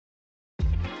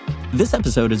This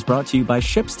episode is brought to you by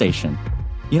ShipStation.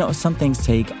 You know, some things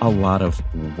take a lot of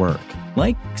work,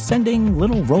 like sending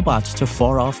little robots to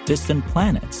far-off distant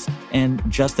planets. And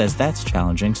just as that's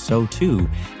challenging, so too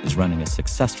is running a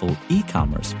successful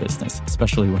e-commerce business,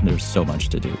 especially when there's so much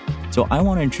to do. So I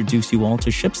want to introduce you all to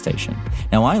ShipStation.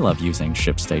 Now, I love using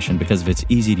ShipStation because of its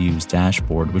easy-to-use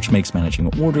dashboard, which makes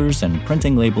managing orders and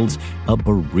printing labels a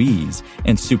breeze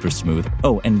and super smooth.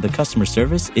 Oh, and the customer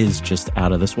service is just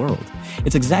out of this world.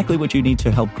 It's exactly what you need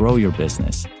to help grow your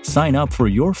business. Sign up for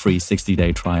your free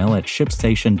 60-day trial at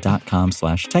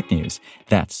shipstation.com/technews.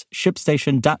 That's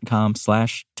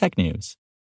shipstation.com/technews.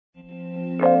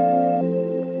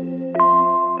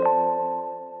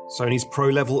 Sony's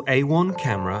Pro-Level A1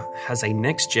 camera has a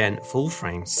next-gen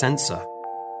full-frame sensor.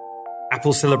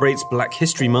 Apple celebrates Black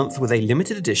History Month with a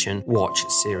limited edition Watch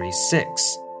Series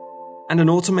 6. And an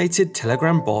automated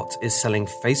Telegram bot is selling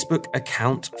Facebook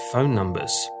account phone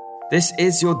numbers. This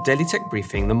is your Daily Tech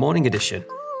Briefing, the morning edition.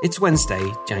 It's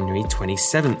Wednesday, January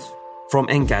 27th. From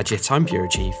Engadget, I'm Bureau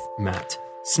Chief Matt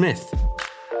Smith.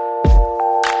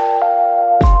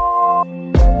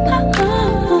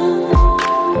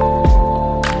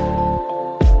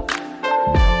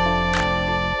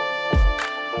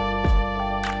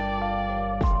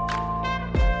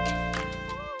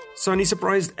 Sony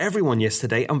surprised everyone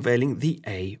yesterday unveiling the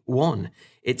A1,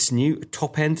 its new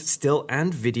top-end still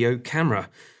and video camera.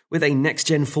 With a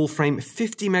next-gen full-frame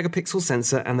 50-megapixel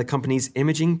sensor and the company's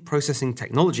imaging processing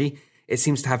technology, it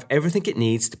seems to have everything it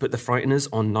needs to put the frighteners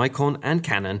on Nikon and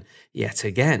Canon yet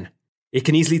again. It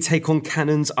can easily take on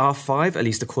Canon's R5, at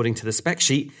least according to the spec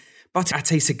sheet, but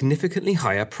at a significantly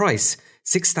higher price,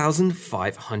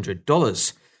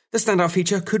 $6,500. The standout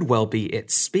feature could well be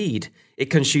its speed. It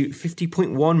can shoot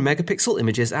 50.1 megapixel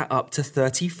images at up to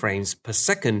 30 frames per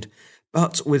second,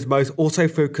 but with both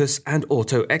autofocus and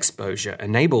auto exposure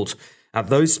enabled. At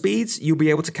those speeds, you'll be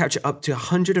able to capture up to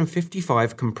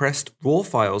 155 compressed RAW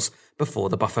files before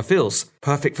the buffer fills,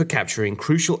 perfect for capturing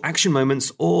crucial action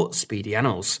moments or speedy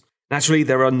animals. Naturally,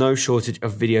 there are no shortage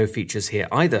of video features here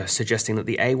either, suggesting that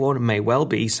the A1 may well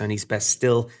be Sony's best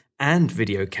still and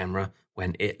video camera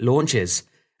when it launches.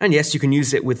 And yes, you can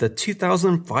use it with the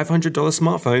 $2,500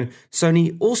 smartphone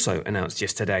Sony also announced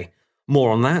yesterday.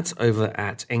 More on that over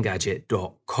at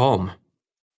Engadget.com.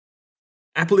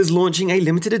 Apple is launching a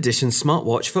limited edition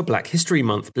smartwatch for Black History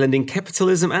Month, blending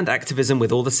capitalism and activism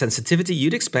with all the sensitivity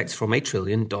you'd expect from a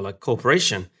trillion-dollar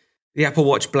corporation. The Apple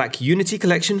Watch Black Unity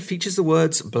collection features the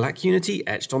words Black Unity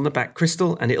etched on the back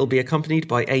crystal, and it'll be accompanied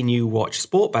by a new watch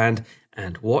sport band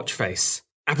and watch face.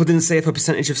 Apple didn't say if a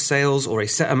percentage of sales or a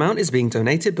set amount is being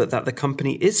donated, but that the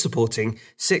company is supporting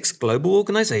 6 global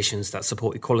organizations that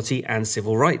support equality and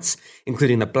civil rights,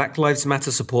 including the Black Lives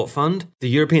Matter Support Fund, the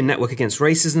European Network Against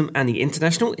Racism, and the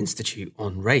International Institute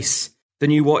on Race. The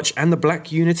new watch and the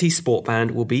Black Unity Sport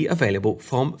Band will be available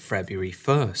from February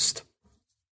 1st.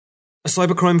 A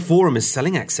cybercrime forum is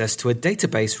selling access to a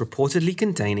database reportedly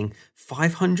containing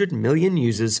 500 million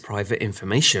users' private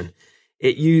information.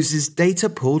 It uses data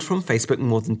pulled from Facebook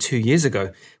more than 2 years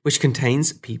ago, which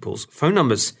contains people's phone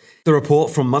numbers. The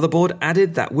report from Motherboard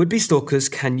added that would-be stalkers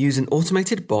can use an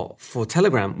automated bot for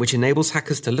Telegram, which enables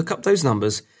hackers to look up those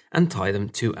numbers and tie them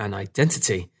to an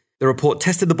identity. The report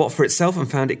tested the bot for itself and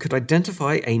found it could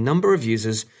identify a number of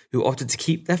users who opted to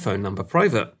keep their phone number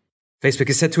private.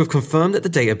 Facebook is said to have confirmed that the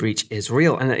data breach is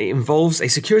real and that it involves a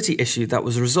security issue that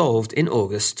was resolved in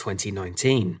August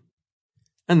 2019.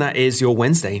 And that is your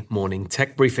Wednesday morning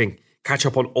tech briefing. Catch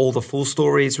up on all the full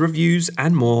stories, reviews,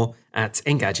 and more at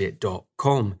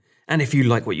Engadget.com. And if you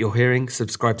like what you're hearing,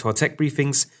 subscribe to our tech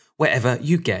briefings wherever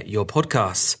you get your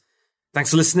podcasts.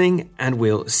 Thanks for listening, and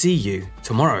we'll see you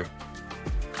tomorrow.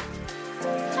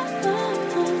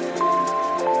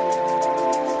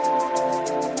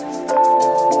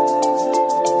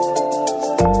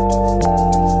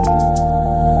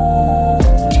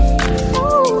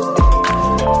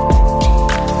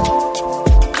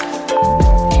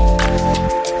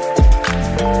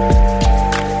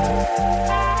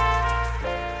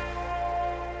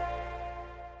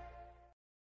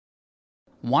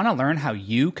 Want to learn how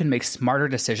you can make smarter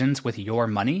decisions with your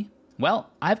money? Well,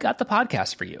 I've got the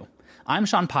podcast for you. I'm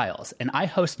Sean Piles, and I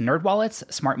host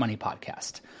NerdWallet's Smart Money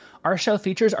Podcast. Our show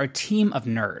features our team of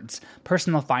nerds,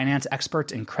 personal finance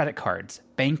experts in credit cards,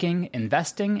 banking,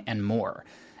 investing, and more.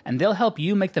 And they'll help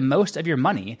you make the most of your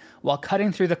money while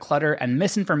cutting through the clutter and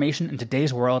misinformation in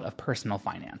today's world of personal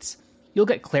finance. You'll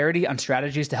get clarity on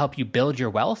strategies to help you build your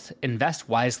wealth, invest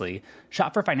wisely,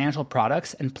 shop for financial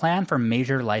products, and plan for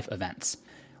major life events.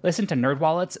 Listen to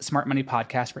NerdWallet's Smart Money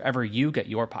Podcast wherever you get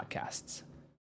your podcasts.